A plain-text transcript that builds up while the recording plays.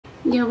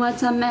Yeah,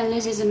 what's up, man?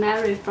 This is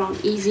Mary from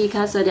Easy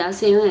Custodial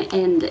Saving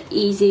and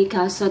Easy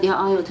Custodial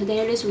Oil.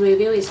 Today, this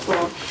review is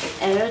for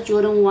Air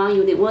Jordan 1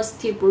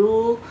 University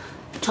Blue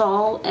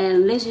Toe,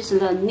 and this is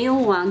the new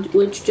one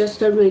which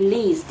just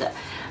released.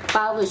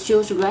 But the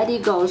shoes ready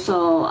go.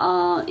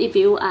 So, if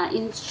you are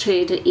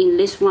interested in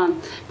this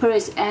one,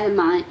 please add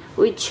my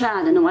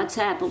WeChat and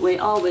WhatsApp. We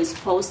always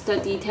post the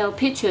detailed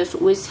pictures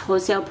with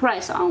wholesale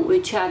price on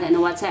WeChat and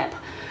WhatsApp.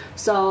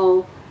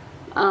 So.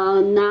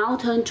 Now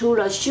turn to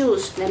the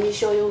shoes. Let me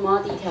show you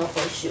more detail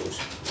for shoes.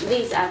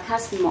 These are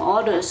custom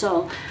orders,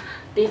 so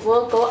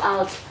before go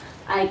out,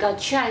 I got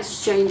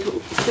chance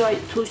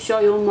to show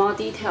you more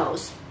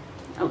details.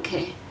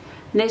 Okay,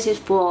 this is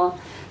for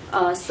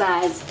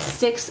size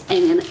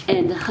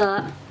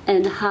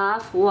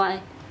 6.5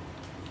 wide,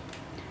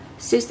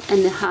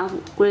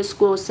 6.5 grade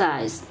school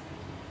size.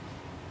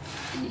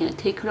 Yeah,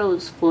 take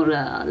close for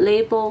the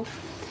label.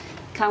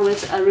 Come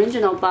with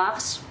original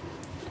box.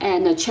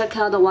 And check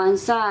out the one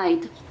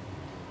side.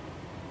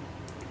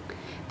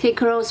 Take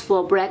close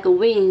for black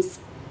wings,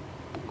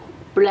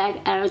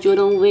 black Air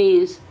Jordan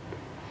wings,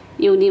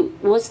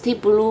 University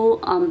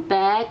blue on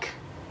back,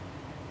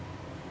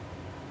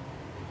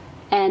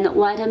 and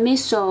white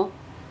midsole,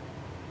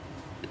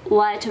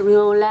 white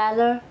real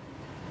leather,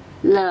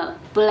 the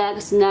black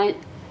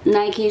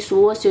Nike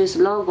swoosh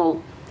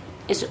logo.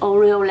 It's all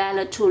real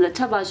leather too. The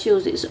top of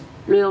shoes is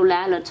real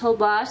leather toe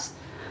bars,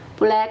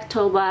 black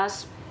toe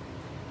bars.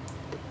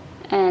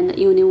 And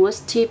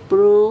University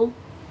blue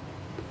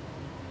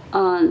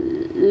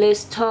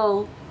lace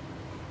toe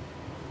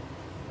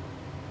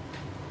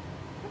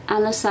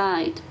on the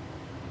side.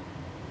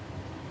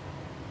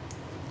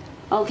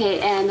 Okay,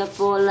 and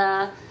for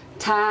the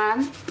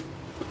tan,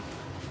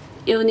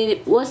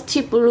 University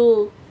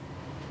blue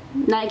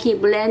Nike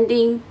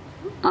blending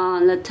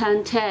on the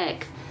tan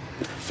tag.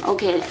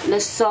 Okay, the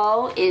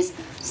sole is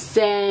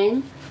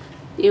same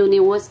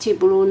University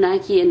blue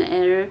Nike and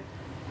Air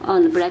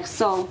on the black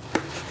sole.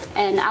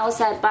 And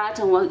outside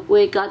button,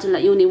 we got the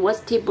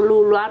University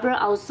blue rubber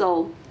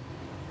also.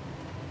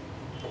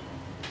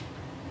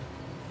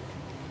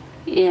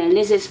 Yeah,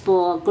 this is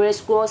for grade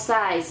school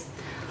size.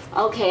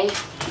 Okay,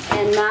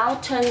 and now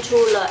turn to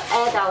the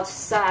adult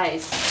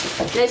size.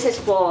 This is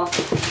for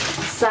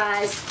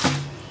size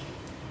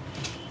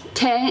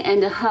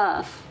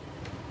 10.5.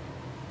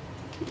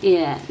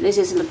 Yeah, this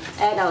is the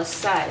adult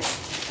size.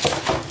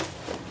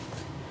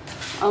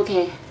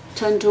 Okay,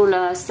 turn to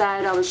the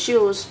side of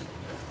shoes.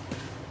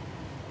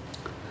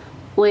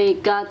 We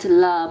got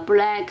the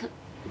black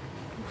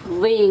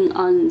wing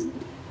on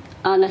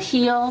the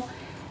heel,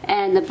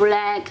 and the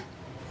black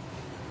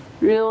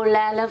real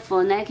leather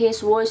for Nike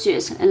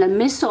swooshes. And the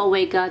midsole,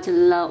 we got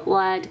the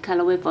white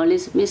colorway for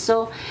this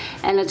midsole,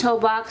 and the toe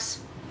box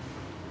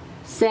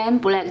same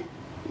black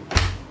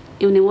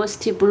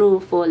University blue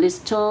for this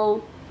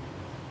toe.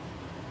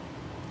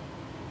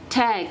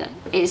 Tag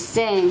is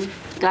same,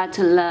 got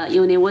the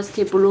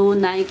University blue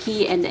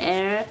Nike and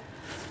Air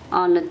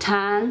on the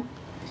tan.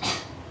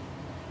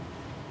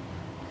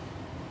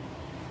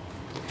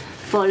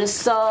 For the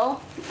sole,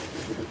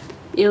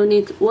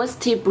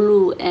 University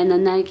blue and the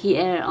Nike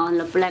Air on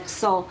the black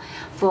sole.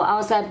 For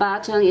outside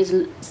button is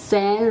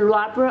same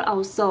rubber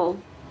also.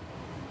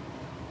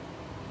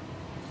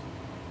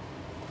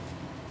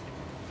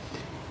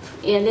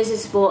 And this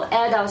is for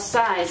adult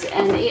size,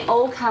 and it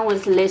all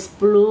comes with this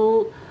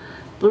blue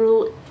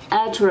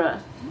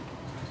ultra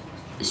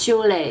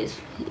shoelace.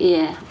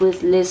 Yeah,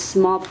 with this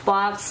small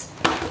box.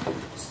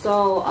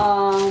 So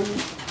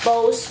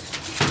both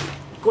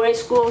grade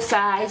school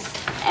size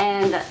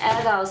and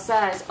adult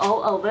size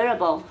all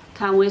available.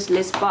 Come with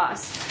this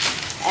box,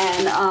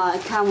 and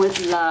come with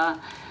the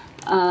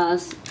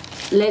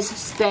this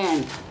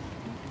stamp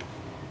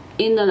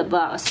in the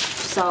box.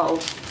 So,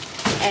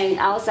 and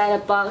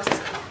outside the box,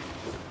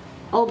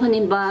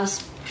 opening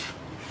box.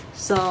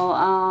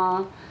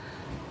 So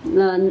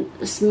the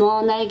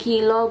small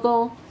Nike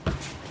logo.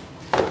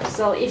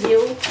 So if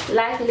you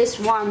like this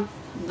one,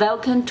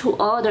 welcome to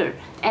order,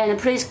 and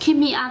please keep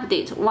me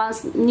updated.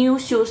 Once new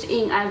shoes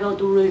in, I will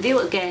do review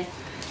again.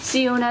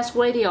 See you next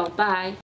video. Bye.